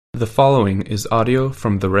The following is audio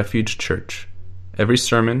from the Refuge Church. Every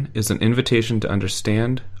sermon is an invitation to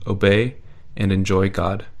understand, obey, and enjoy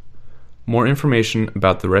God. More information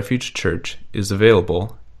about the Refuge Church is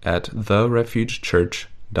available at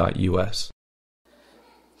therefugechurch.us.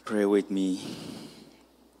 Pray with me.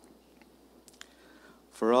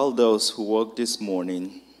 For all those who woke this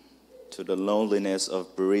morning to the loneliness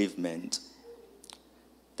of bereavement,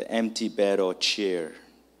 the empty bed or chair,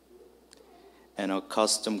 an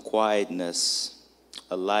accustomed quietness,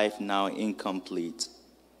 a life now incomplete.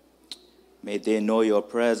 May they know your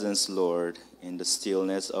presence, Lord, in the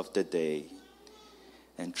stillness of the day,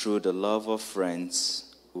 and through the love of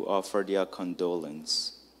friends who offer their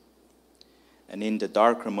condolence. And in the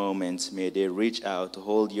darker moments, may they reach out to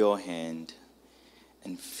hold your hand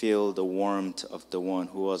and feel the warmth of the one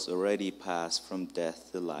who has already passed from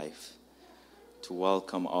death to life, to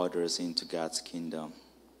welcome others into God's kingdom.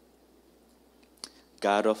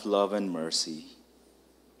 God of love and mercy,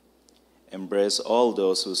 embrace all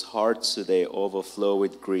those whose hearts today overflow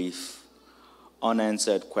with grief,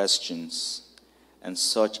 unanswered questions, and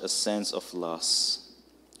such a sense of loss.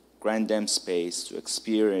 Grant them space to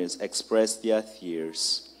express their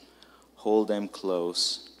fears. Hold them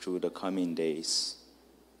close through the coming days.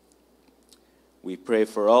 We pray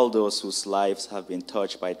for all those whose lives have been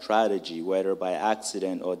touched by tragedy, whether by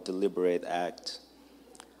accident or deliberate act.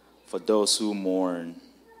 For those who mourn,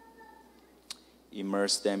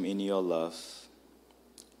 immerse them in your love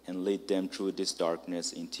and lead them through this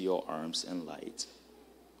darkness into your arms and light.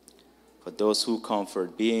 For those who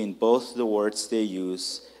comfort, be in both the words they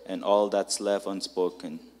use and all that's left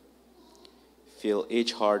unspoken. Fill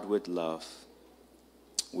each heart with love.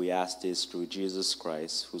 We ask this through Jesus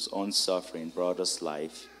Christ, whose own suffering brought us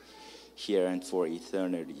life here and for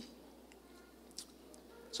eternity.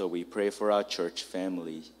 So we pray for our church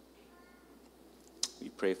family. We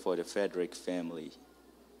pray for the Frederick family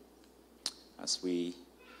as we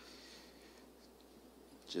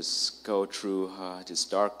just go through this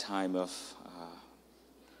dark time of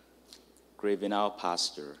grieving our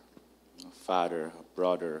pastor, our father, our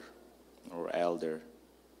brother, or elder.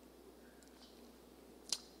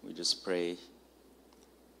 We just pray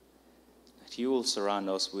that you will surround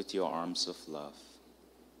us with your arms of love.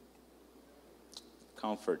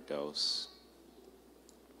 Comfort those.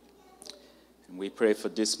 And we pray for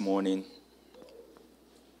this morning.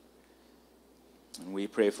 And we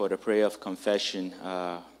pray for the prayer of confession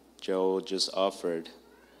Joe just offered.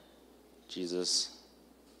 Jesus,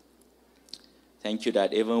 thank you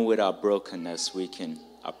that even with our brokenness, we can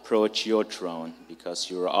approach your throne because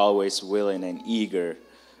you are always willing and eager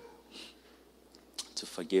to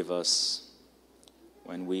forgive us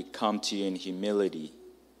when we come to you in humility.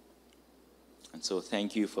 And so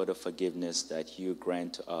thank you for the forgiveness that you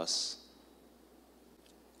grant to us.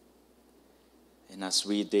 And as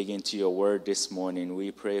we dig into your word this morning,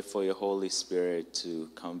 we pray for your Holy Spirit to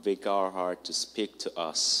convict our heart, to speak to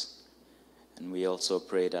us. And we also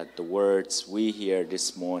pray that the words we hear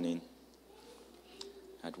this morning,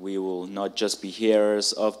 that we will not just be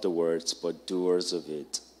hearers of the words, but doers of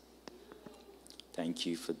it. Thank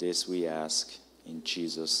you for this, we ask in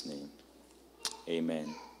Jesus' name.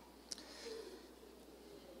 Amen.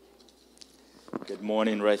 Good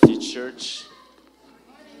morning, Refuge Church.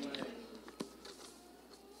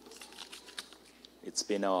 It's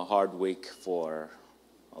been a hard week for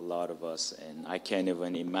a lot of us, and I can't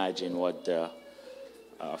even imagine what the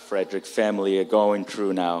Frederick family are going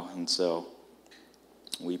through now. And so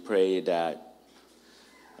we pray that,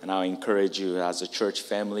 and I'll encourage you as a church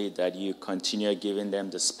family, that you continue giving them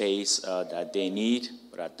the space that they need,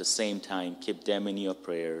 but at the same time, keep them in your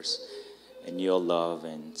prayers and your love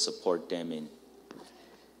and support them in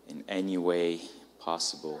any way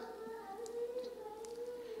possible.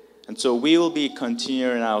 And so we will be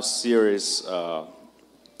continuing our series,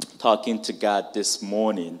 Talking to God this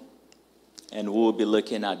morning. And we'll be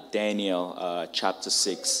looking at Daniel chapter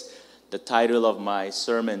 6. The title of my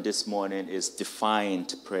sermon this morning is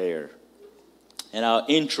Defiant Prayer. And our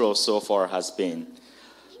intro so far has been,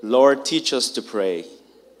 Lord, teach us to pray.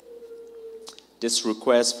 This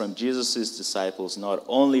request from Jesus' disciples not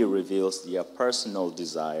only reveals their personal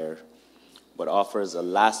desire, but offers a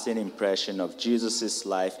lasting impression of Jesus'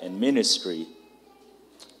 life and ministry.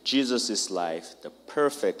 Jesus' life, the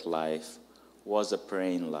perfect life, was a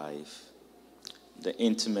praying life. The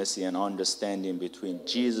intimacy and understanding between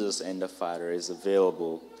Jesus and the Father is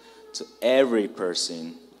available to every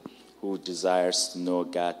person who desires to know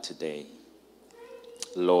God today.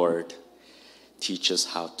 Lord, teach us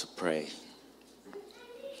how to pray.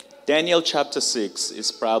 Daniel chapter 6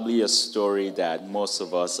 is probably a story that most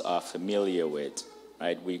of us are familiar with.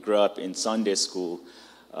 right? We grew up in Sunday school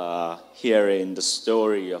hearing the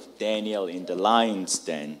story of Daniel in the lion's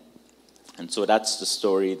den. And so that's the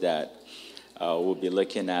story that we'll be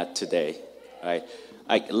looking at today, right?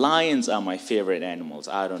 Like, lions are my favorite animals.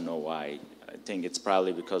 I don't know why. I think it's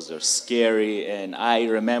probably because they're scary. And I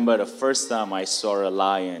remember the first time I saw a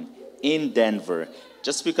lion in Denver.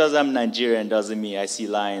 Just because I'm Nigerian doesn't mean I see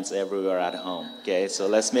lions everywhere at home, okay? So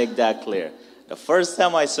let's make that clear. The first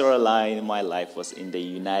time I saw a lion in my life was in the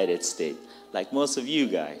United States, like most of you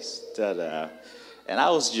guys. And I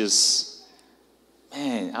was just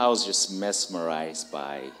mesmerized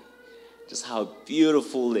by just how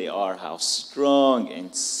beautiful they are, how strong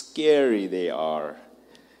and scary they are.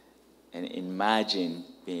 And imagine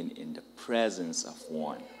being in the presence of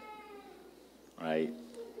one, right?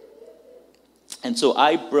 And so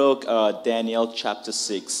I broke Daniel chapter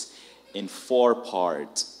 6 in 4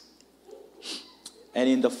 parts. And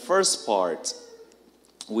in the first part,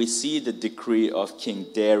 we see the decree of King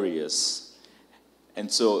Darius. And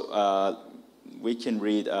so we can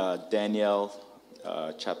read Daniel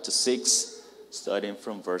chapter 6, starting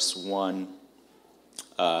from verse 1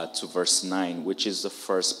 to verse 9, which is the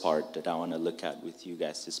first part that I want to look at with you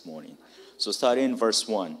guys this morning. So starting in verse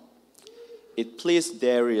 1. It pleased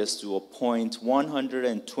Darius to appoint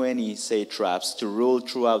 120 satraps to rule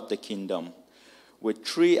throughout the kingdom, with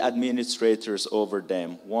 3 administrators over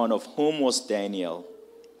them, one of whom was Daniel.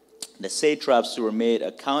 The satraps were made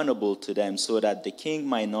accountable to them so that the king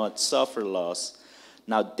might not suffer loss.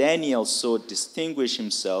 Now Daniel so distinguished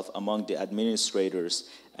himself among the administrators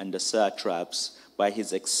and the satraps by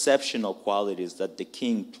his exceptional qualities that the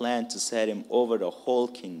king planned to set him over the whole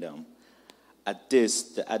kingdom. At this,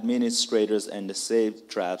 the administrators and the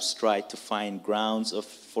satraps tried to find grounds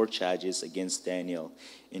for charges against Daniel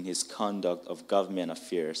in his conduct of government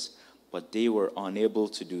affairs, but they were unable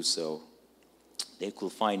to do so. They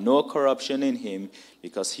could find no corruption in him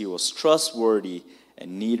because he was trustworthy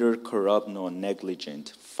and neither corrupt nor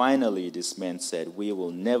negligent. Finally, this man said, "We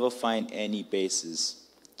will never find any basis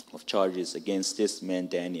of charges against this man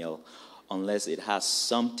Daniel unless it has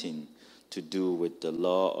something to do with the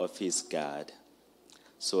law of his God."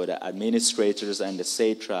 So the administrators and the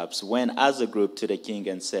satraps went as a group to the king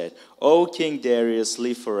and said, "O King Darius,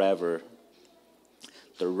 live forever."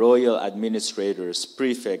 The royal administrators,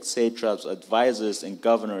 prefects, satraps, advisors, and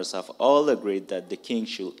governors have all agreed that the king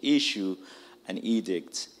should issue an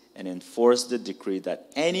edict and enforce the decree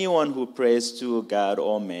that anyone who prays to God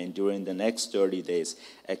or man during the next 30 days,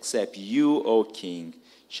 except you, O king,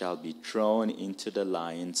 shall be thrown into the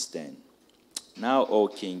lion's den. Now, O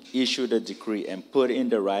king, issue the decree and put in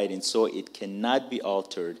the writing so it cannot be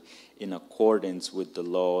altered in accordance with the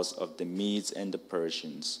laws of the Medes and the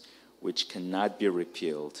Persians, which cannot be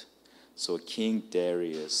repealed. So King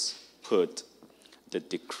Darius put the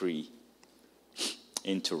decree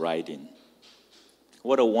into writing.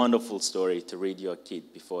 What a wonderful story to read your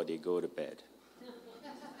kid before they go to bed.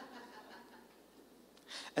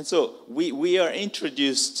 And so we are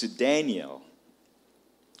introduced to Daniel,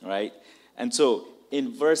 right? And so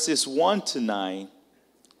in verses 1 to 9,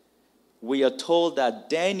 we are told that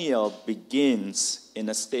Daniel begins in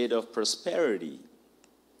a state of prosperity.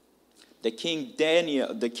 The King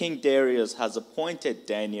Darius has appointed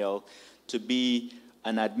Daniel to be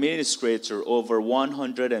an administrator over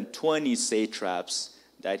 120 satraps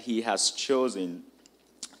that he has chosen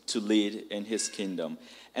to lead in his kingdom.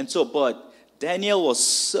 And so, but Daniel was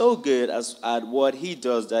so good at what he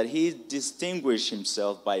does that he distinguished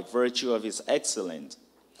himself by virtue of his excellence,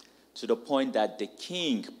 to the point that the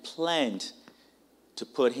king planned to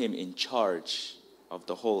put him in charge of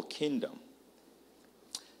the whole kingdom.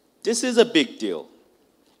 This is a big deal.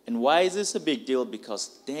 And why is this a big deal? Because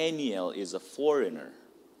Daniel is a foreigner.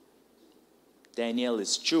 Daniel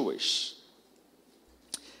is Jewish.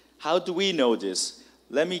 How do we know this?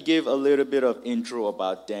 Let me give a little bit of intro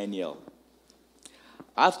about Daniel.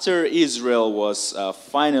 After Israel was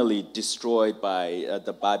finally destroyed by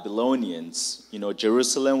the Babylonians,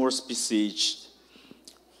 Jerusalem was besieged.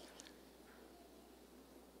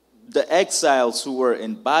 The exiles who were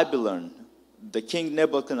in Babylon, the king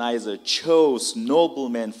Nebuchadnezzar chose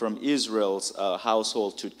noblemen from Israel's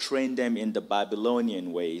household to train them in the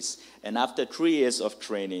Babylonian ways. And after 3 years of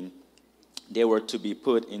training, they were to be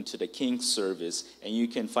put into the king's service. And you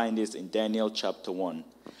can find this in Daniel chapter 1.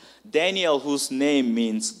 Daniel, whose name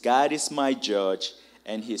means God is my judge,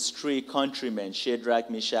 and his 3 countrymen,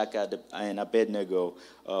 Shadrach, Meshach, and Abednego,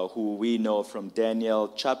 who we know from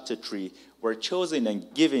Daniel chapter 3, were chosen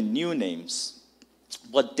and given new names.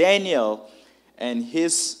 But Daniel and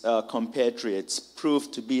his compatriots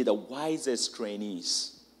proved to be the wisest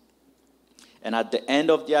trainees. And at the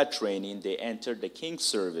end of their training, they entered the king's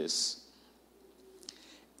service.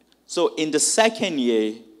 So in the second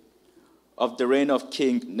year of the reign of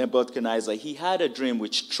King Nebuchadnezzar, he had a dream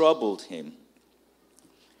which troubled him.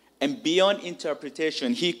 And beyond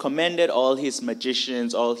interpretation, he commanded all his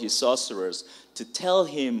magicians, all his sorcerers, to tell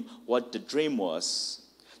him what the dream was,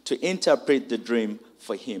 to interpret the dream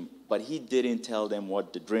for him. But he didn't tell them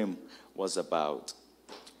what the dream was about.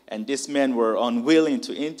 And these men were unwilling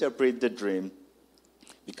to interpret the dream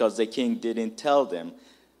because the king didn't tell them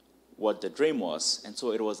what the dream was. And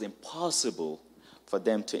so it was impossible for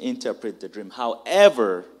them to interpret the dream.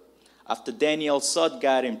 However, after Daniel sought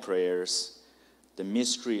God in prayers, the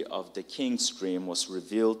mystery of the king's dream was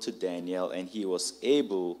revealed to Daniel, and he was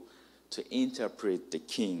able to interpret the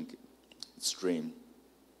king's dream.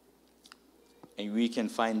 And we can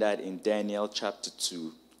find that in Daniel chapter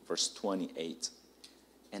 2, verse 28.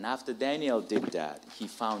 And after Daniel did that, he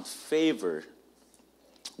found favor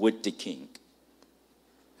with the king.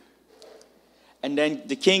 And then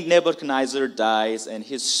the king Nebuchadnezzar dies, and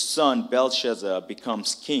his son Belshazzar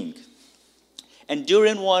becomes king. And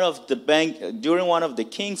during one of the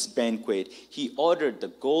king's banquet, he ordered the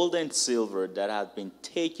gold and silver that had been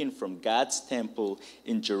taken from God's temple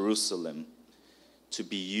in Jerusalem to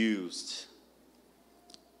be used.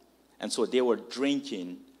 And so they were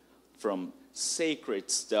drinking from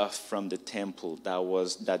sacred stuff from the temple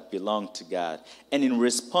that belonged to God. And in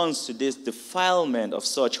response to this defilement of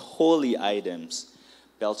such holy items,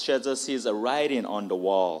 Belshazzar sees a writing on the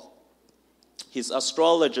wall. His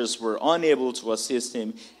astrologers were unable to assist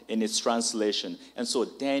him in its translation. And so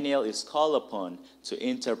Daniel is called upon to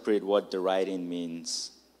interpret what the writing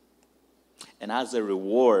means. And as a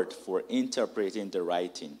reward for interpreting the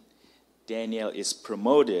writing, Daniel is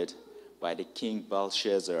promoted by the king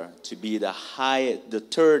Belshazzar to be to hold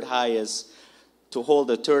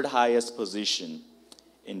the third highest position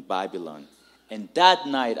in Babylon. And that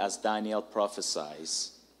night, as Daniel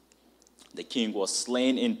prophesies, the king was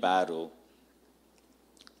slain in battle,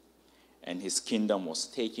 and his kingdom was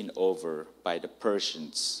taken over by the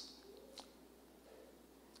Persians.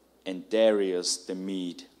 And Darius the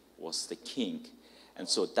Mede was the king. And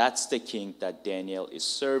so that's the king that Daniel is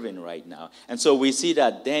serving right now. And so we see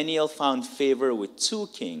that Daniel found favor with two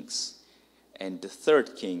kings. And the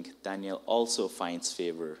third king, Daniel also finds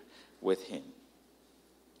favor with him.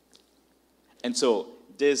 And so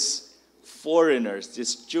this foreigner,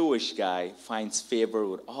 this Jewish guy, finds favor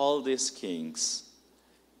with all these kings.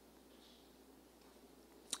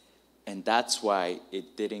 And that's why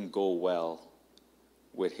it didn't go well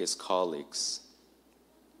with his colleagues.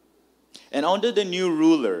 And under the new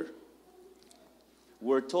ruler,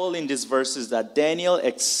 we're told in these verses that Daniel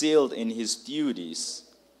excelled in his duties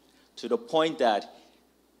to the point that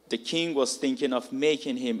the king was thinking of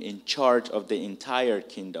making him in charge of the entire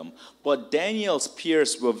kingdom. But Daniel's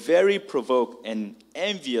peers were very provoked and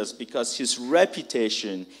envious because his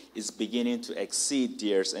reputation is beginning to exceed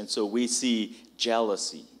theirs. And so we see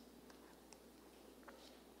jealousy.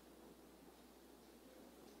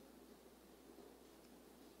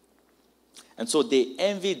 And so they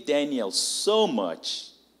envied Daniel so much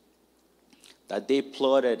that they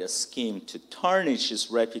plotted a scheme to tarnish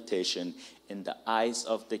his reputation in the eyes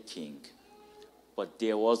of the king. But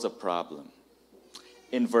there was a problem.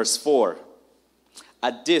 In verse 4,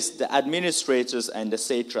 at this, the administrators and the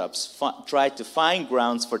satraps tried to find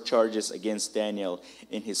grounds for charges against Daniel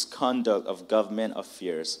in his conduct of government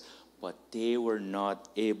affairs, but they were not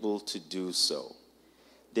able to do so.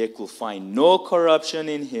 They could find no corruption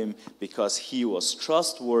in him because he was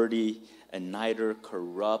trustworthy and neither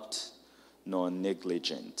corrupt nor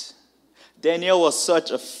negligent. Daniel was such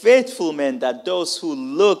a faithful man that those who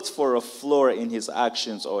looked for a flaw in his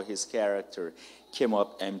actions or his character came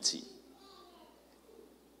up empty.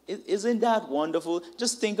 Isn't that wonderful?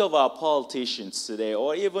 Just think of our politicians today,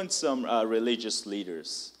 or even some religious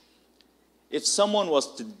leaders. If someone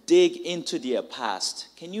was to dig into their past,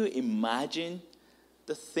 can you imagine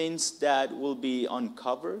the things that will be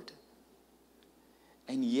uncovered?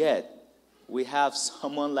 And yet, we have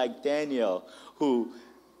someone like Daniel who,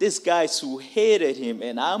 these guys who hated him,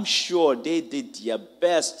 and I'm sure they did their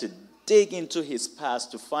best to dig into his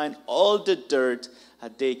past to find all the dirt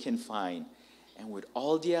that they can find. And with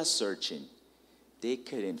all their searching, they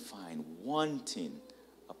couldn't find one thing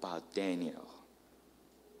about Daniel.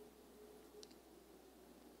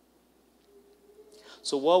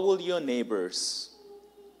 So what will your neighbors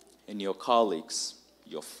and your colleagues,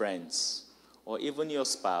 your friends, or even your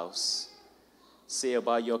spouse say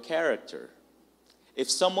about your character? If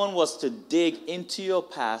someone was to dig into your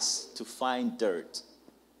past to find dirt,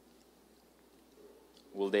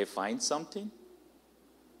 Will they find something?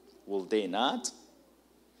 Will they not?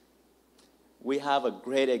 We have a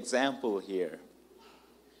great example here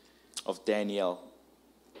of Daniel.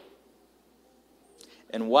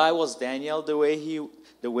 And why was Daniel the way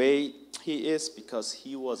he is? Because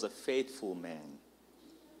he was a faithful man.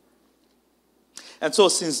 And so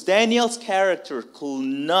since Daniel's character could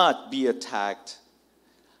not be attacked,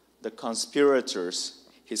 the conspirators,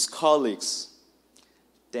 his colleagues,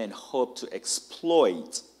 then hoped to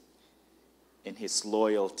exploit in his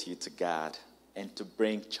loyalty to God and to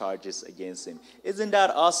bring charges against him. Isn't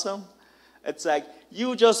that awesome? It's like,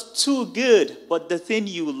 you're just too good, but the thing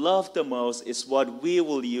you love the most is what we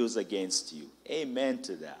will use against you. Amen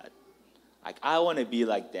to that. Like, I want to be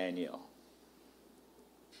like Daniel.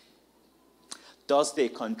 Thus they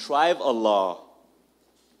contrive a law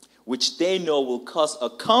which they know will cause a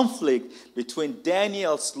conflict between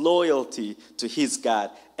Daniel's loyalty to his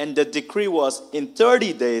God. And the decree was, in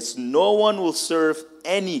 30 days, no one will serve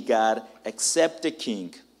any god except the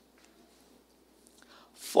king.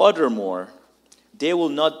 Furthermore, they will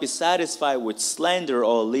not be satisfied with slander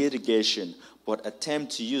or litigation, but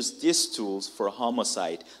attempt to use these tools for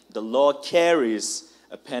homicide. The law carries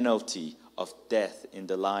a penalty of death in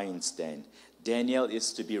the lion's den. Daniel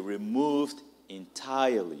is to be removed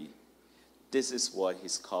entirely. This is what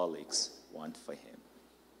his colleagues want for him.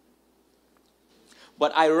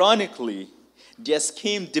 But ironically, their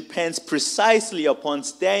scheme depends precisely upon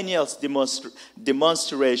Daniel's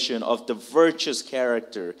demonstration of the virtuous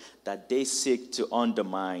character that they seek to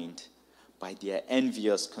undermine by their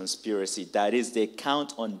envious conspiracy. That is, they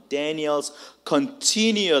count on Daniel's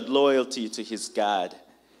continued loyalty to his God,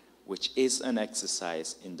 which is an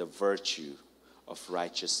exercise in the virtue of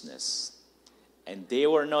righteousness. And they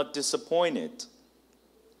were not disappointed,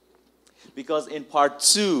 because in part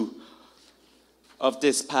 2 of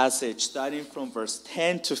this passage, starting from verse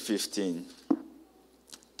 10 to 15,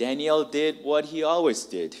 Daniel did what he always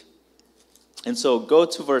did. And so go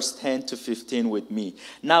to verse 10 to 15 with me.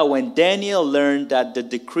 Now, when Daniel learned that the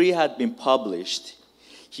decree had been published,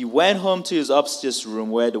 he went home to his upstairs room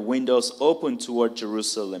where the windows opened toward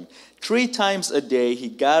Jerusalem. 3 times a day he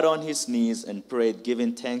got on his knees and prayed,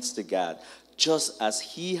 giving thanks to God, just as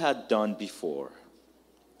he had done before.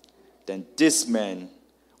 Then this men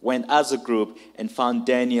went as a group and found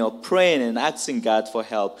Daniel praying and asking God for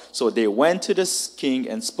help. So they went to the king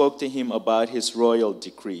and spoke to him about his royal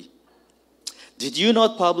decree. Did you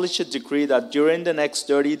not publish a decree that during the next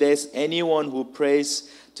 30 days, anyone who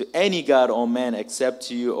prays to any god or man except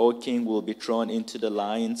to you, O king, will be thrown into the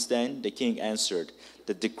lion's den? The king answered,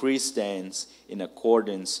 the decree stands in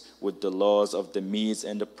accordance with the laws of the Medes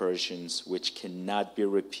and the Persians, which cannot be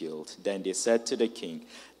repealed. Then they said to the king,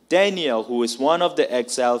 Daniel, who is one of the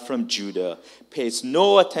exiles from Judah, pays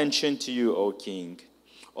no attention to you, O king,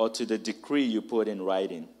 or to the decree you put in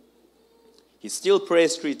writing. He still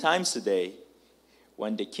prays 3 times a day.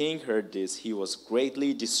 When the king heard this, he was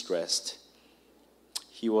greatly distressed.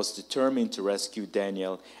 He was determined to rescue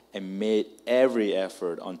Daniel and made every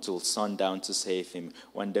effort until sundown to save him.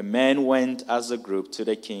 When the men went as a group to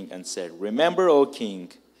the king and said, remember, O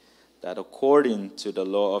king, that according to the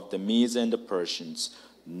law of the Medes and the Persians,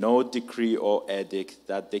 no decree or edict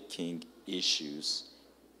that the king issues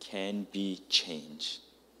can be changed.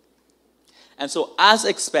 And so, as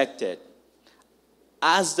expected,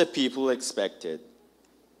 as the people expected,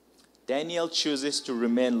 Daniel chooses to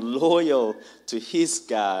remain loyal to his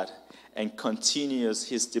God and continues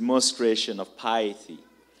his demonstration of piety.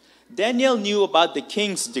 Daniel knew about the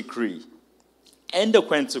king's decree and the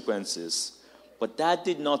consequences, but that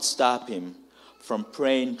did not stop him from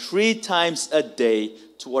praying 3 times a day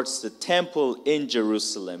towards the temple in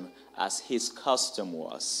Jerusalem, as his custom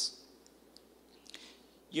was.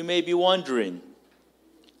 You may be wondering,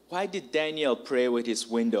 why did Daniel pray with his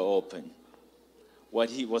window open?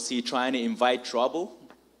 Was he trying to invite trouble?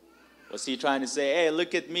 Was he trying to say, hey,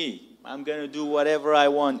 look at me, I'm going to do whatever I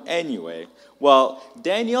want anyway? Well,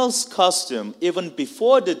 Daniel's custom, even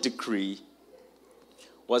before the decree,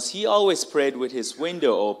 was he always prayed with his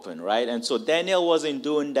window open, right? And so Daniel wasn't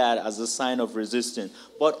doing that as a sign of resistance.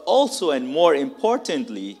 But also, and more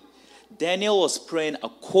importantly, Daniel was praying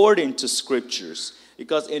according to scriptures.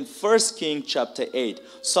 Because in 1 Kings chapter 8,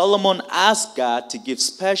 Solomon asked God to give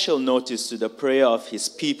special notice to the prayer of his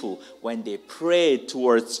people when they prayed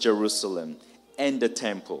towards Jerusalem and the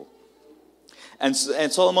temple. And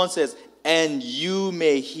Solomon says, and you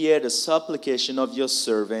may hear the supplication of your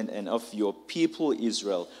servant and of your people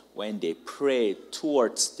Israel when they pray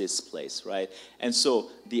towards this place, right? And so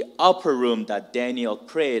the upper room that Daniel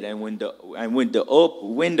prayed and when the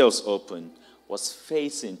windows opened was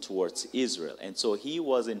facing towards Israel. And so he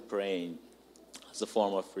wasn't praying as a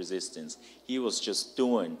form of resistance. He was just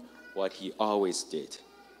doing what he always did.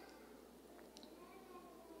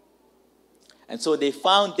 And so they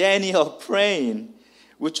found Daniel praying,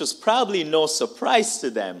 which was probably no surprise to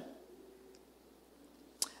them.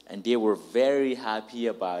 And they were very happy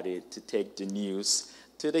about it to take the news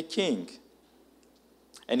to the king.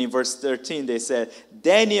 And in verse 13, they said,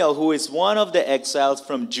 Daniel, who is one of the exiles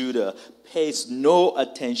from Judah, pays no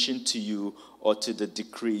attention to you or to the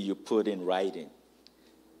decree you put in writing.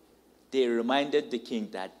 They reminded the king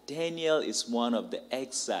that Daniel is one of the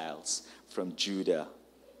exiles from Judah.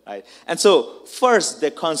 Right? And so, first, the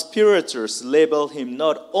conspirators labeled him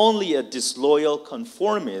not only a disloyal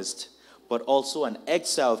conformist, but also an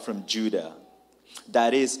exile from Judah.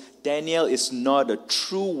 That is, Daniel is not a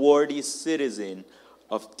true worthy citizen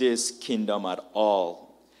of this kingdom at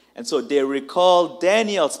all. And so they recall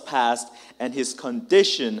Daniel's past and his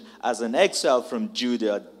condition as an exile from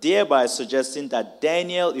Judah, thereby suggesting that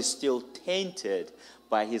Daniel is still tainted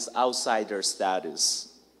by his outsider status.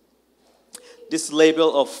 This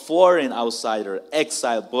label of foreign outsider,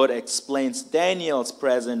 exile, both explains Daniel's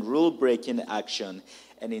present rule-breaking action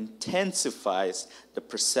and intensifies the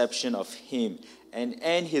perception of him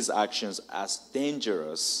and his actions as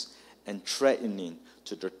dangerous and threatening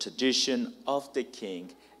to the tradition of the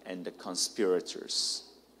king and the conspirators.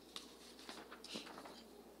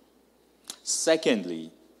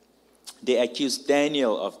 Secondly, they accused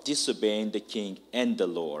Daniel of disobeying the king and the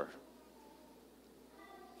law.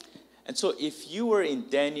 And so if you were in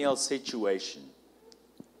Daniel's situation,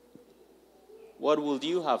 what would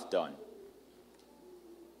you have done?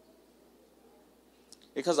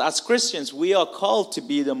 Because as Christians, we are called to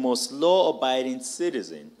be the most law-abiding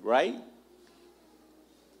citizen, right?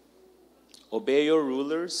 Obey your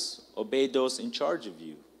rulers, obey those in charge of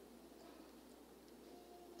you.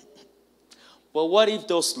 But what if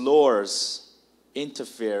those laws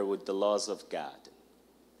interfere with the laws of God?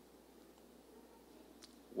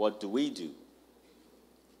 What do we do?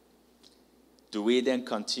 Do we then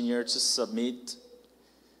continue to submit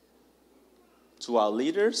to our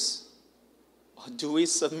leaders? Or do we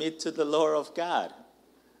submit to the law of God?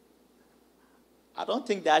 I don't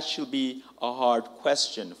think that should be a hard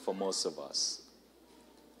question for most of us.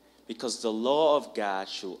 Because the law of God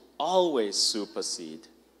should always supersede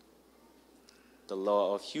the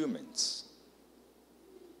law of humans.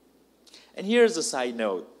 And here's a side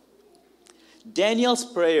note. Daniel's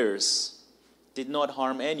prayers did not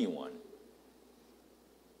harm anyone.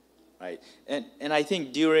 Right? And I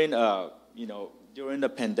think during the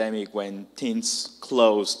pandemic when things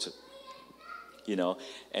closed,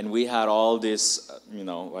 and we had all this,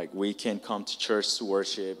 like we can come to church to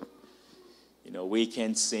worship, we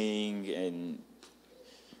can sing, and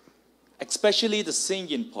especially the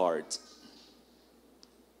singing part.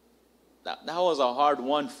 That was a hard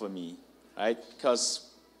one for me, right? Because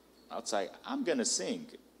I was like, I'm going to sing.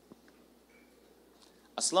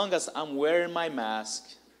 As long as I'm wearing my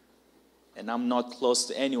mask and I'm not close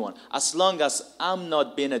to anyone, as long as I'm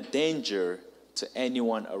not being a danger to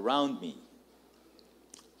anyone around me,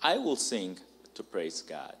 I will sing to praise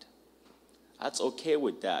God. That's okay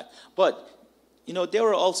with that. But, there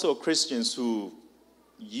were also Christians who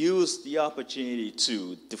used the opportunity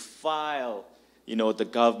to defile, the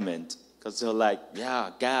government. Because they're like,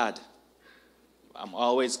 yeah, God, I'm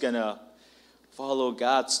always going to follow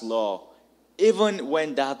God's law, even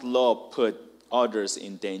when that law put others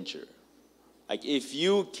in danger. Like if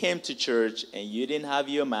you came to church and you didn't have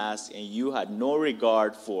your mask and you had no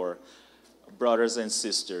regard for brothers and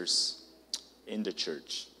sisters in the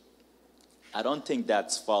church, I don't think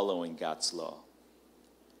that's following God's law.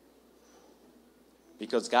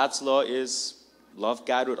 Because God's law is love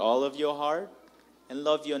God with all of your heart and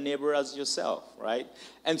love your neighbor as yourself, right?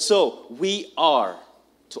 And so we are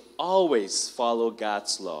to always follow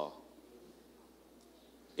God's law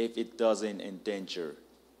if it doesn't endanger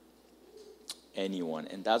anyone.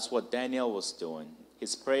 And that's what Daniel was doing.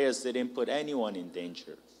 His prayers didn't put anyone in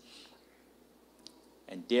danger.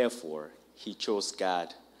 And therefore, he chose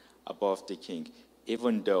God above the king,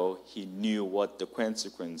 even though he knew what the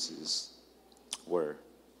consequences were.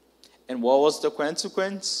 And what was the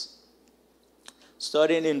consequence?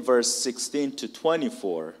 Starting in verse 16 to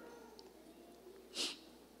 24.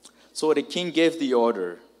 So the king gave the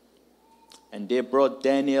order, and they brought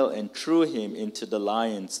Daniel and threw him into the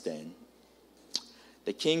lion's den.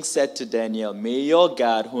 The king said to Daniel, "May your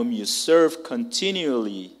God, whom you serve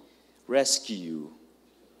continually, rescue you."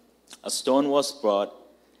 A stone was brought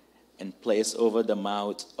and placed over the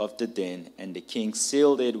mouth of the den, and the king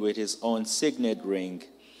sealed it with his own signet ring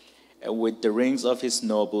and with the rings of his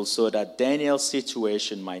nobles, so that Daniel's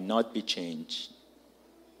situation might not be changed.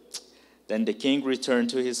 Then the king returned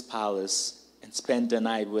to his palace and spent the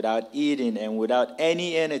night without eating and without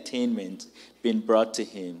any entertainment being brought to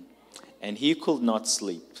him, and he could not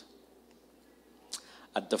sleep.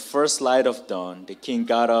 At the first light of dawn, the king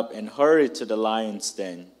got up and hurried to the lion's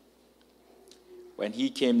den. When he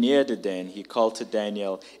came near the den, he called to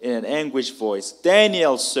Daniel in an anguished voice,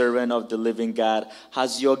 "Daniel, servant of the living God,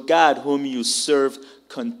 has your God, whom you serve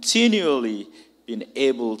continually, been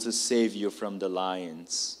able to save you from the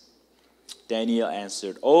lions?" Daniel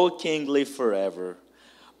answered, "O king, live forever.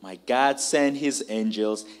 My God sent his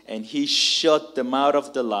angels, and he shut the mouth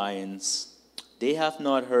of the lions. They have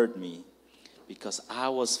not hurt me, because I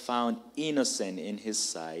was found innocent in his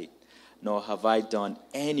sight, nor have I done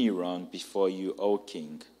any wrong before you, O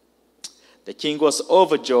king." The king was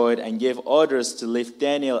overjoyed and gave orders to lift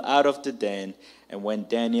Daniel out of the den. And when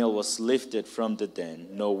Daniel was lifted from the den,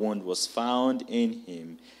 no wound was found in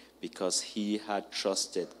him, because he had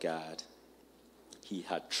trusted God. He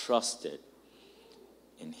had trusted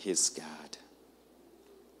in his God.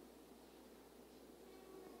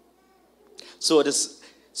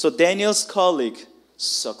 So Daniel's colleague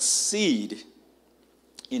succeed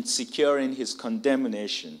in securing his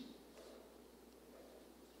condemnation.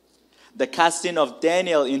 The casting of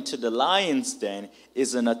Daniel into the lion's den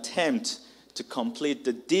is an attempt to complete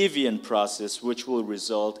the deviant process, which will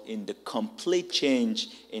result in the complete change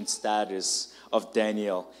in status of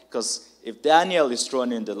Daniel. Because if Daniel is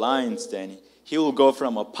thrown in the lion's den, he will go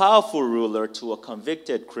from a powerful ruler to a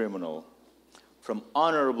convicted criminal, from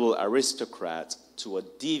honorable aristocrat to a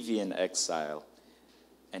deviant exile,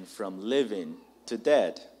 and from living to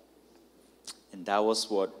dead. And that was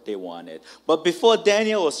what they wanted. But before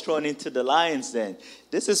Daniel was thrown into the lion's den,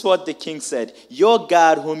 this is what the king said: "Your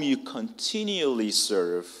God, whom you continually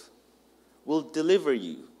serve, will deliver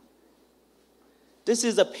you." This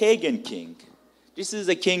is a pagan king. This is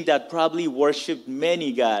a king that probably worshipped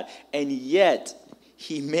many gods, and yet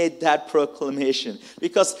he made that proclamation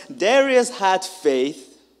because Darius had faith.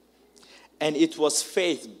 And it was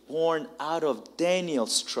faith born out of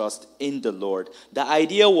Daniel's trust in the Lord. The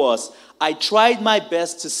idea was, I tried my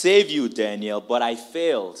best to save you, Daniel, but I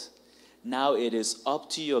failed. Now it is up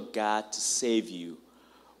to your God to save you.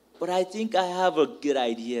 But I think I have a good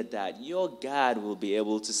idea that your God will be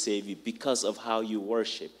able to save you because of how you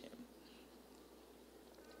worship him.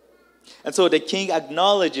 And so the king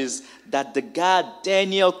acknowledges that the God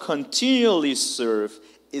Daniel continually serves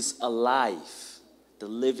is alive. The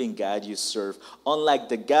living God you serve, unlike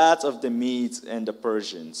the gods of the Medes and the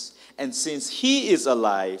Persians. And since he is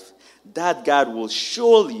alive, that God will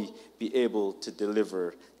surely be able to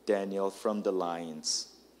deliver Daniel from the lions.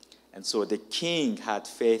 And so the king had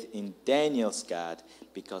faith in Daniel's God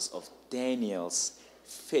because of Daniel's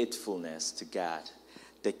faithfulness to God.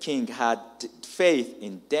 The king had faith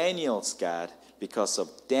in Daniel's God because of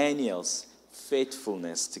Daniel's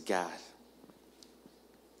faithfulness to God.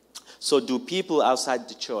 So do people outside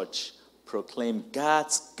the church proclaim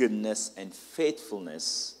God's goodness and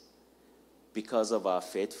faithfulness because of our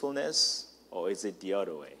faithfulness, or is it the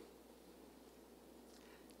other way?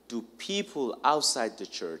 Do people outside the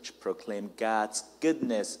church proclaim God's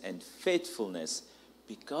goodness and faithfulness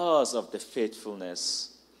because of the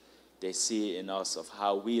faithfulness they see in us of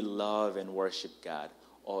how we love and worship God,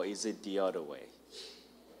 or is it the other way?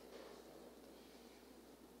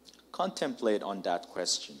 Contemplate on that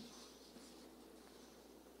question.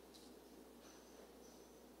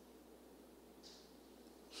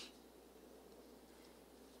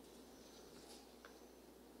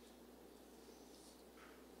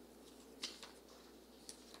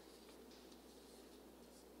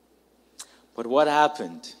 But what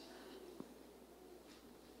happened?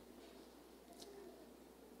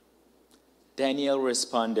 Daniel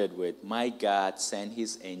responded with, "My God sent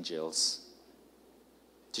his angels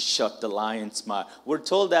to shut the lion's mouth." We're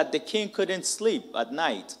told that the king couldn't sleep at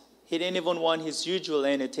night. He didn't even want his usual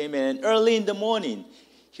entertainment. And early in the morning,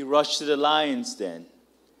 he rushed to the lion's den.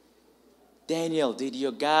 "Daniel, did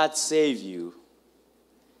your God save you?"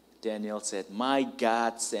 Daniel said, "My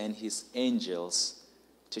God sent his angels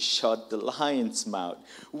to shut the lion's mouth."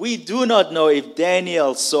 We do not know if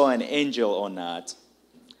Daniel saw an angel or not,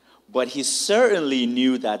 but he certainly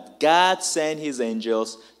knew that God sent his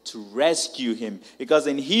angels to rescue him. Because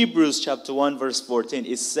in Hebrews chapter 1 verse 14,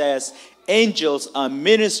 it says, "Angels are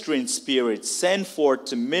ministering spirits sent forth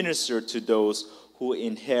to minister to those who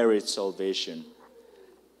inherit salvation."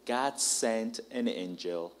 God sent an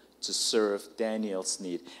angel to serve Daniel's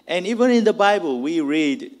need. And even in the Bible, we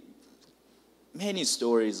read many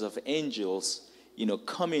stories of angels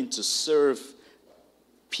coming to serve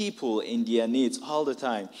people in their needs all the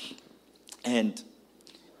time. And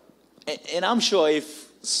I'm sure if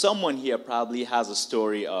someone here probably has a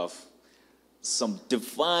story of some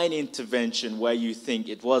divine intervention where you think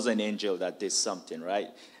it was an angel that did something, right?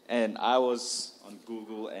 And I was on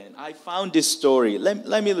Google and I found this story.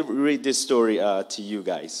 Let me read this story to you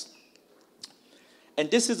guys. And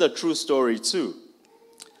this is a true story too.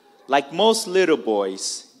 Like most little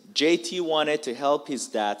boys, JT wanted to help his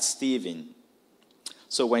dad, Stephen.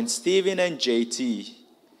 So when Stephen and JT's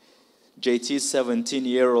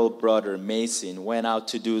 17-year-old brother, Mason, went out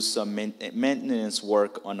to do some maintenance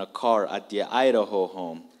work on a car at their Idaho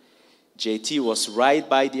home, JT was right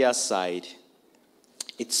by their side.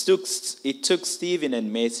 It took Stephen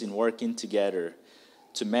and Mason working together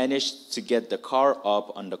to manage to get the car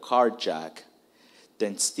up on the car jack.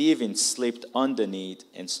 Then Stephen slipped underneath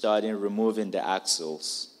and started removing the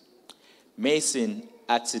axles. Mason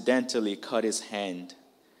accidentally cut his hand,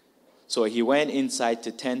 so he went inside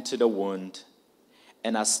to tend to the wound.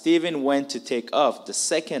 And as Stephen went to take off the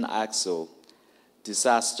second axle,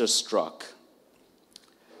 disaster struck.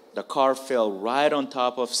 The car fell right on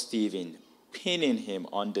top of Stephen, pinning him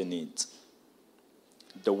underneath.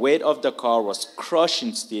 The weight of the car was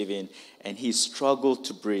crushing Stephen, and he struggled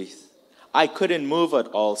to breathe. I couldn't move at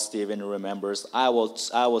all, Stephen remembers. I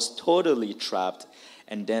was totally trapped,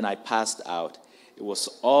 and then I passed out. It was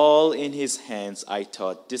all in his hands. I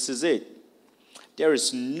thought, this is it. There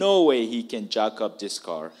is no way he can jack up this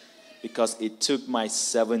car, because it took my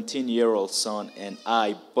 17-year-old son and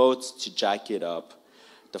I both to jack it up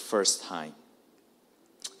the first time.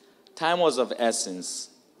 Time was of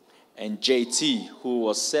essence, and JT, who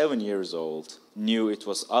was 7 years old, knew it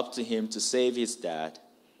was up to him to save his dad.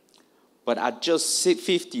 But at just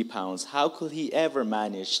 50 pounds, how could he ever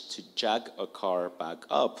manage to jack a car back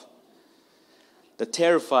up? The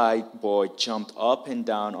terrified boy jumped up and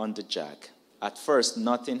down on the jack. At first,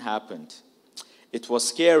 nothing happened. It was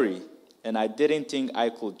scary, and I didn't think I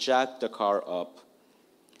could jack the car up.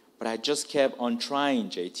 But I just kept on trying,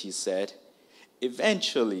 JT said.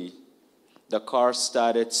 Eventually, the car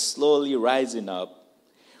started slowly rising up.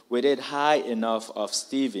 With it high enough of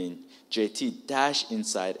Stephen, JT dashed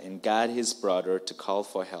inside and got his brother to call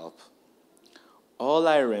for help. All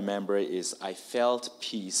I remember is I felt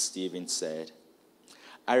peace, Stephen said.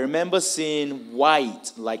 I remember seeing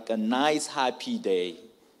white like a nice happy day.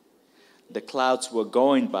 The clouds were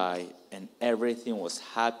going by and everything was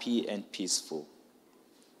happy and peaceful.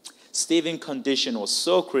 Stephen's condition was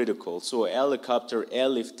so critical, so a helicopter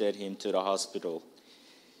airlifted him to the hospital.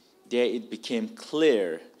 There it became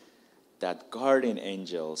clear that guardian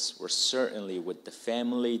angels were certainly with the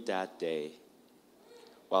family that day.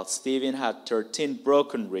 While Stephen had 13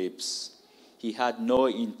 broken ribs, he had no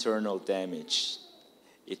internal damage.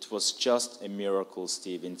 It was just a miracle,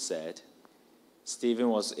 Stephen said. Stephen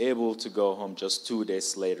was able to go home just 2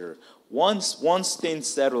 days later. Once things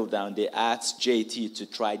settled down, they asked JT to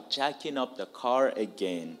try jacking up the car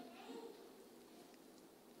again.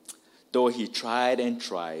 Though he tried and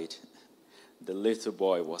tried, the little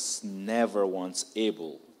boy was never once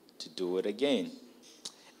able to do it again.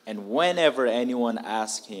 And whenever anyone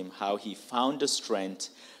asked him how he found the strength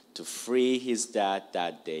to free his dad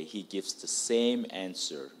that day, he gives the same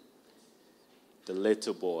answer. The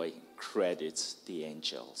little boy credits the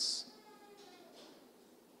angels.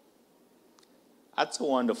 That's a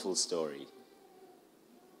wonderful story.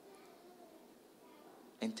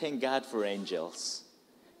 And thank God for angels.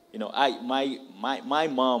 My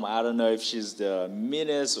mom, I don't know if she's the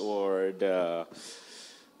meanest or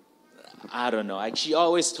I don't know. She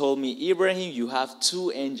always told me, Ibrahim, you have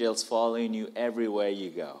 2 angels following you everywhere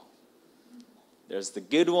you go. There's the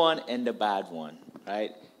good one and the bad one,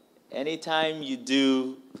 right? Anytime you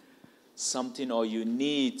do something or you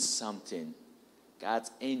need something,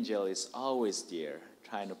 God's angel is always there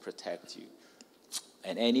trying to protect you.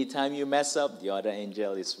 And anytime you mess up, the other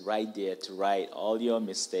angel is right there to right all your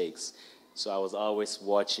mistakes. So I was always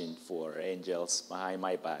watching for angels behind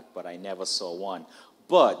my back, but I never saw one.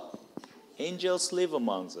 But angels live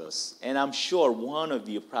amongst us. And I'm sure one of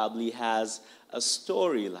you probably has a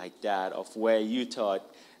story like that of where you thought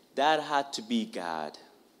that had to be God.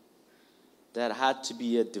 That had to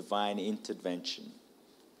be a divine intervention.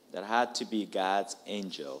 That had to be God's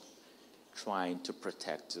angel trying to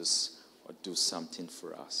protect us or do something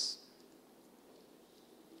for us.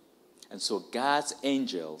 And so God's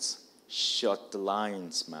angels shut the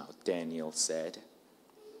lion's mouth, Daniel said.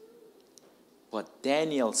 But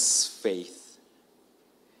Daniel's faith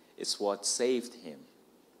is what saved him.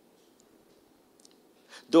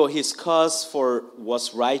 Though his cause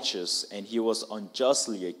was righteous and he was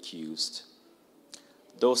unjustly accused,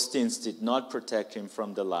 those things did not protect him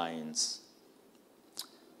from the lions.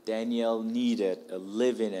 Daniel needed a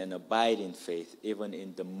living and abiding faith even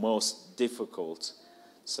in the most difficult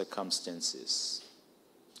circumstances.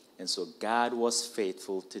 And so God was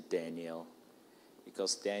faithful to Daniel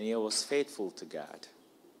because Daniel was faithful to God.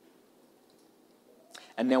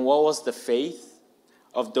 And then what was the faith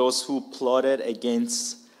of those who plotted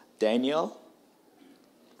against Daniel?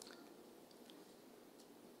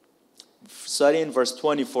 Starting in verse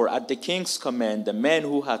 24, at the king's command, the men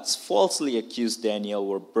who had falsely accused Daniel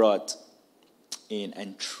were brought in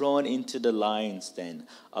and thrown into the lion's den,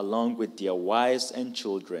 along with their wives and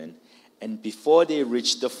children. And before they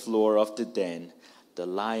reached the floor of the den, the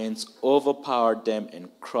lions overpowered them and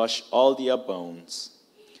crushed all their bones.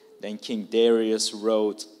 Then King Darius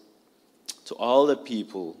wrote to all the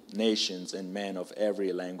people, nations, and men of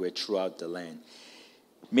every language throughout the land,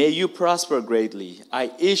 "May you prosper greatly.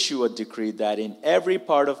 I issue a decree that in every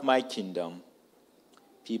part of my kingdom,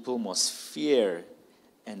 people must fear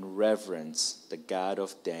and reverence the God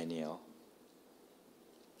of Daniel."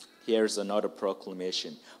 Here's another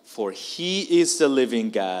proclamation. "For he is the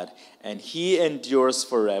living God, and he endures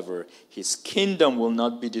forever. His kingdom will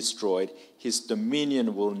not be destroyed. His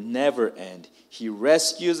dominion will never end. He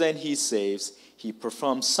rescues and he saves. He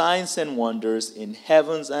performs signs and wonders in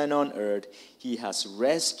heavens and on earth. He has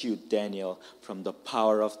rescued Daniel from the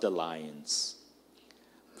power of the lions."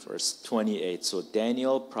 Verse 28, so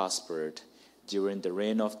Daniel prospered during the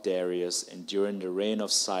reign of Darius and during the reign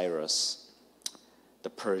of Cyrus the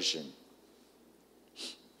Persian.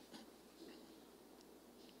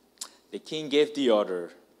 The king gave the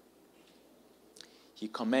order. He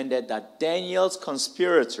commanded that Daniel's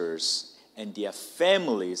conspirators and their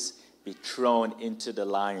families be thrown into the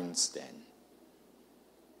lion's den.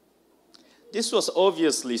 This was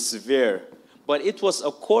obviously severe, but it was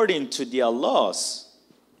according to their laws,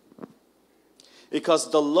 because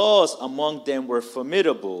the laws among them were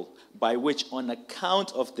formidable, by which on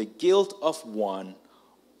account of the guilt of one,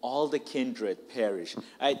 all the kindred perish.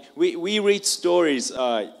 We read stories,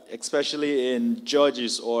 especially in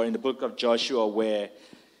Judges or in the book of Joshua, where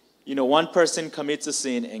one person commits a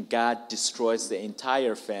sin and God destroys the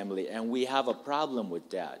entire family, and we have a problem with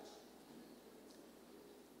that.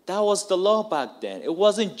 That was the law back then. It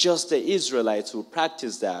wasn't just the Israelites who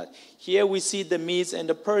practiced that. Here we see the Medes and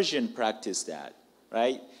the Persians practice that,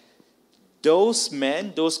 right? Those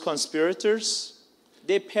men, those conspirators,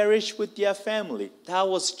 they perished with their family. That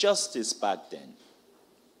was justice back then.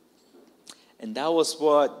 And that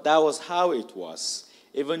was how it was,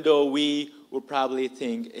 even though we would probably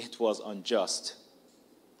think it was unjust.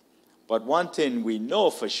 But one thing we know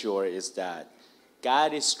for sure is that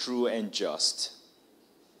God is true and just.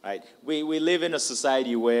 Right? We live in a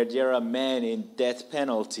society where there are men in death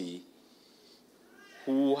penalty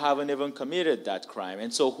who haven't even committed that crime.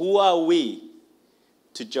 And so who are we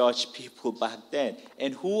to judge people back then?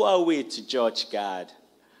 And who are we to judge God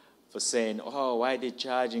for saying, oh, why did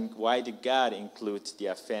God include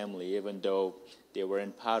their family even though they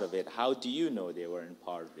weren't part of it? How do you know they weren't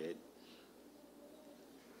part of it?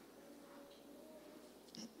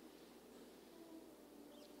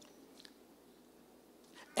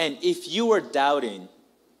 And if you were doubting,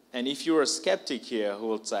 and if you were a skeptic here who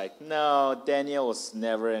was like, no, Daniel was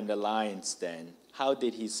never in the lion's den. How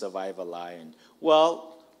did he survive a lion?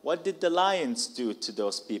 Well, what did the lions do to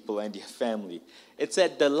those people and their family? It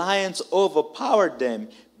said the lions overpowered them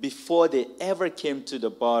before they ever came to the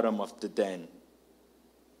bottom of the den.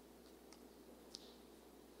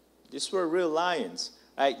 These were real lions.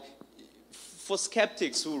 Right? For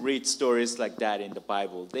skeptics who read stories like that in the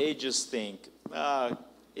Bible, they just think,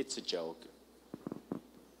 it's a joke.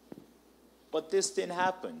 But this thing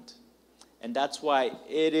happened. And that's why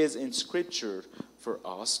it is in Scripture for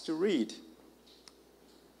us to read.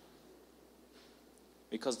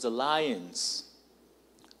 Because the lions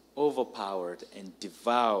overpowered and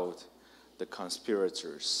devoured the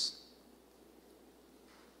conspirators.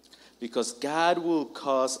 Because God will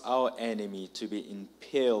cause our enemy to be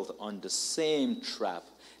impaled on the same trap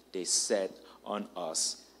they set on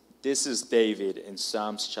us. This is David in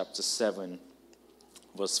Psalms chapter 7,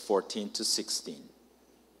 verse 14 to 16.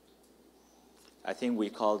 I think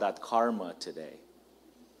we call that karma today.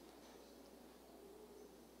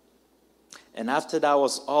 And after that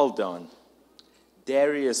was all done,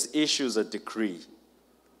 Darius issues a decree.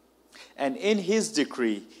 And in his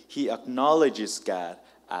decree, he acknowledges God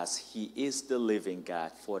as he is the living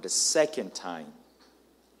God for the second time.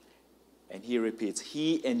 And he repeats,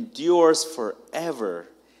 he endures forever,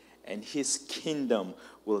 and his kingdom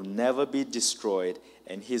will never be destroyed,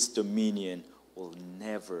 and his dominion will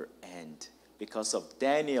never end. Because of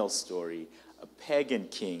Daniel's story, a pagan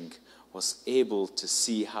king was able to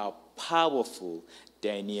see how powerful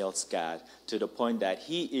Daniel's God, to the point that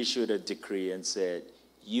he issued a decree and said,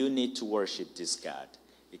 you need to worship this God,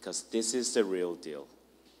 because this is the real deal.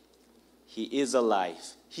 He is alive.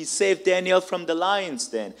 He saved Daniel from the lion's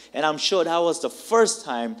den. And I'm sure that was the first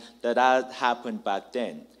time that happened back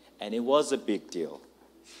then. And it was a big deal.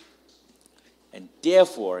 And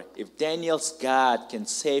therefore, if Daniel's God can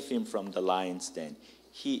save him from the lion's den,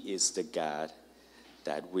 he is the God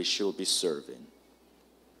that we should be serving.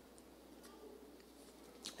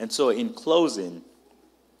 And so in closing,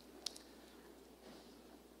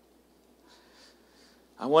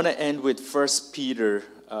 I want to end with 1 Peter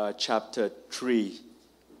chapter 3,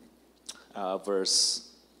 verse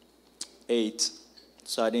 8,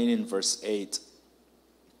 starting in verse 8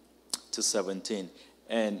 to 17.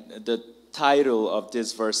 And the title of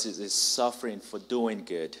this verse is Suffering for Doing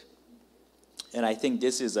Good. And I think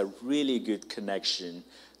this is a really good connection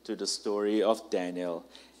to the story of Daniel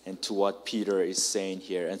and to what Peter is saying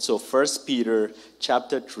here. And so 1 Peter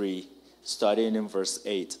chapter 3, starting in verse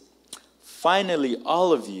 8. Finally,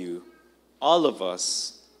 all of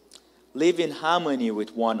us, live in harmony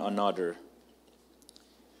with one another.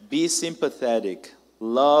 Be sympathetic,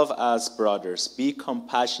 love as brothers, be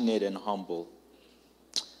compassionate and humble.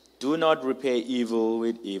 Do not repay evil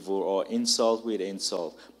with evil or insult with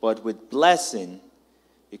insult, but with blessing,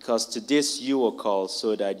 because to this you are called,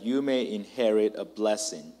 so that you may inherit a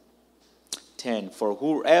blessing. 10. For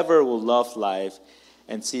whoever will love life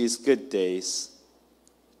and sees good days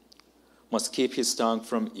must keep his tongue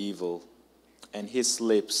from evil and his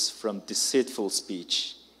lips from deceitful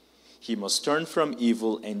speech. He must turn from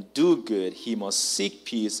evil and do good. He must seek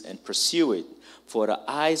peace and pursue it. For the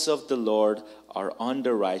eyes of the Lord are on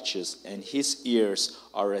the righteous, and his ears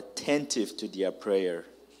are attentive to their prayer.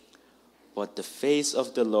 But the face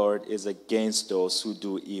of the Lord is against those who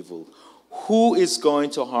do evil. Who is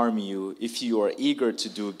going to harm you if you are eager to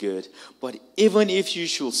do good? But even if you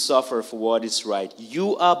should suffer for what is right,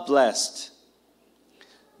 you are blessed.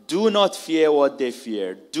 Do not fear what they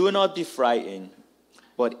fear. Do not be frightened.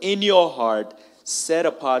 But in your heart, set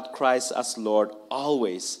apart Christ as Lord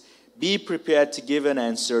always. Be prepared to give an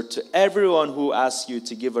answer to everyone who asks you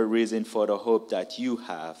to give a reason for the hope that you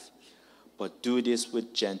have. But do this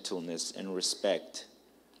with gentleness and respect,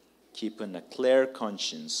 keeping a clear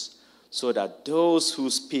conscience, so that those who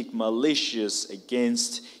speak malicious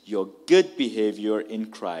against your good behavior in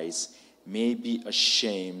Christ may be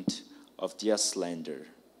ashamed of their slander.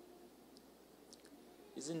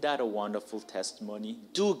 Isn't that a wonderful testimony?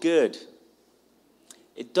 Do good.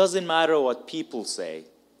 It doesn't matter what people say.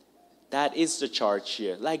 That is the charge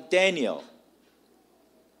here. Like Daniel.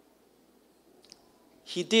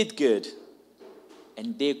 He did good.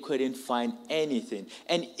 And they couldn't find anything.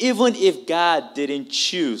 And even if God didn't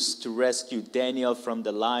choose to rescue Daniel from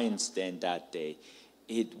the lion's den that day,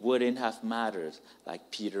 it wouldn't have mattered,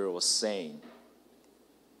 like Peter was saying.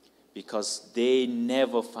 Because they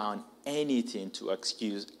never found anything to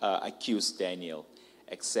accuse Daniel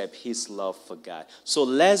except his love for God. So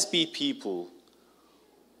let's be people.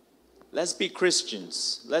 Let's be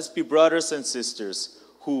Christians. Let's be brothers and sisters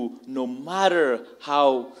who, no matter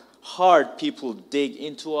how hard people dig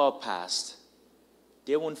into our past,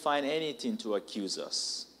 they won't find anything to accuse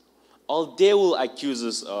us. All they will accuse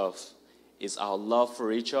us of is our love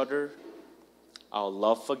for each other, our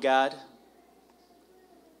love for God,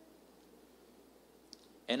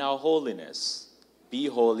 and our holiness. Be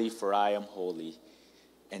holy, for I am holy.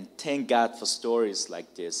 And thank God for stories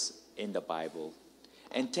like this in the Bible.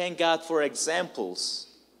 And thank God for examples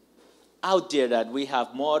out there that we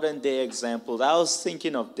have modern day examples. I was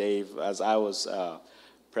thinking of Dave as I was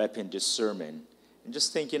prepping this sermon. And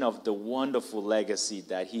just thinking of the wonderful legacy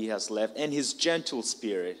that he has left and his gentle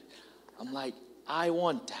spirit. I'm like, I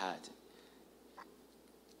want that.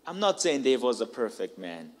 I'm not saying Dave was a perfect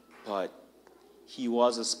man, but he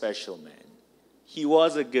was a special man. He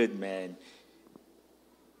was a good man.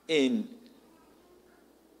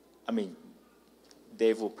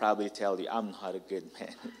 Dave will probably tell you, I'm not a good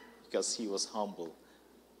man because he was humble.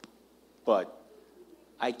 But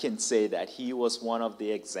I can say that he was one of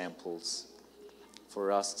the examples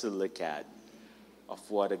for us to look at of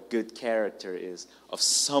what a good character is, of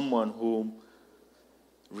someone whom,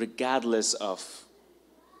 regardless of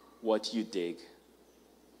what you dig,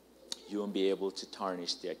 you won't be able to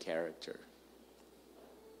tarnish their character.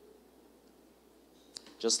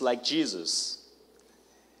 Just like Jesus,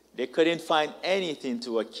 they couldn't find anything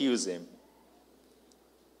to accuse him.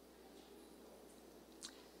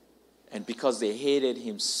 And because they hated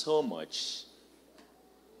him so much,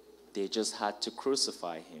 they just had to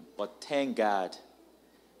crucify him. But thank God,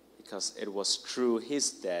 because it was through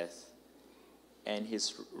his death and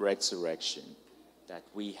his resurrection that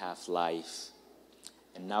we have life.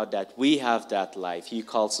 And now that we have that life, he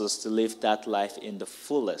calls us to live that life in the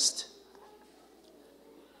fullest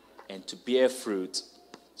and to bear fruit,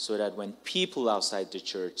 so that when people outside the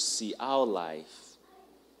church see our life,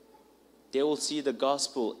 they will see the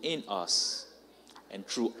gospel in us. And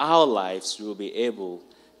through our lives, we will be able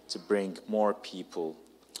to bring more people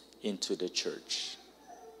into the church.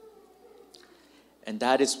 And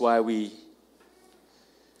that is why we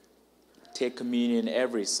take communion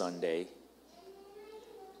every Sunday,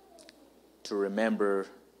 to remember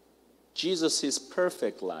Jesus'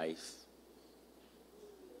 perfect life,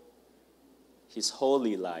 his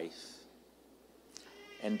holy life,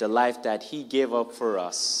 and the life that he gave up for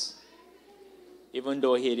us, even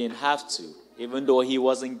though he didn't have to, even though he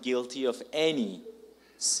wasn't guilty of any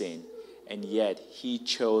sin, and yet he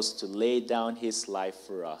chose to lay down his life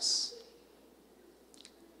for us.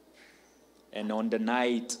 And on the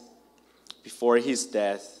night before his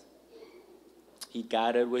death, he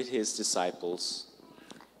gathered with his disciples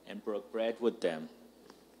and broke bread with them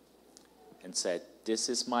and said, "This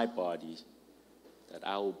is my body that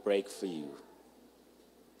I will break for you.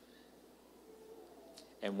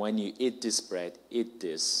 And when you eat this bread, eat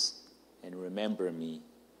this and remember me."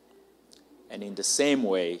 And in the same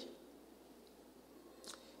way,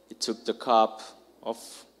 he took the cup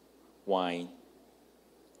of wine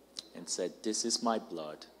and said, "This is my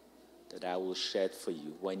blood that I will shed for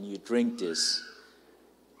you. When you drink this,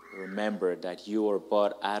 remember that you are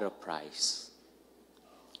bought at a price.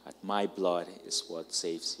 That my blood is what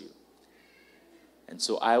saves you." And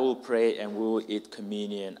so I will pray and we will eat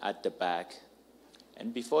communion at the back.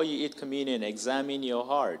 And before you eat communion, examine your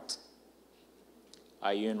heart.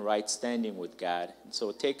 Are you in right standing with God? And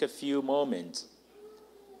so take a few moments.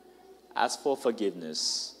 Ask for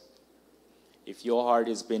forgiveness. If your heart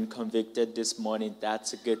has been convicted this morning,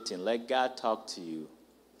 that's a good thing. Let God talk to you.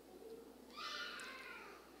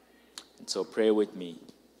 And so pray with me.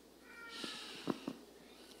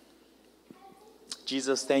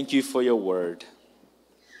 Jesus, thank you for your word.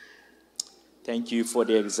 Thank you for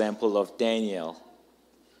the example of Daniel,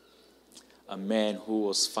 a man who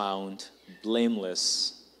was found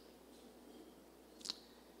blameless.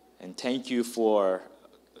 And thank you for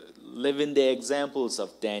living the examples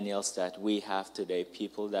of Daniels that we have today,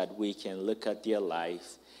 people that we can look at their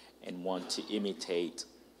life and want to imitate.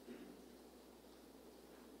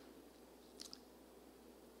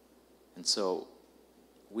 And so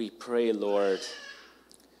we pray, Lord,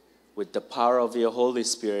 with the power of your Holy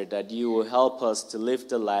Spirit, that you will help us to live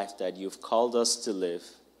the life that you've called us to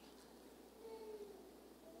live,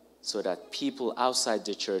 so that people outside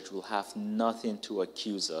the church will have nothing to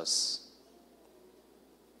accuse us.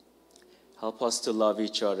 Help us to love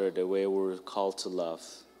each other the way we're called to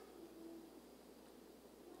love.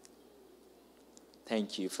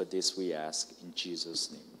 Thank you for this, we ask in Jesus'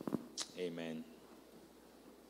 name. Amen.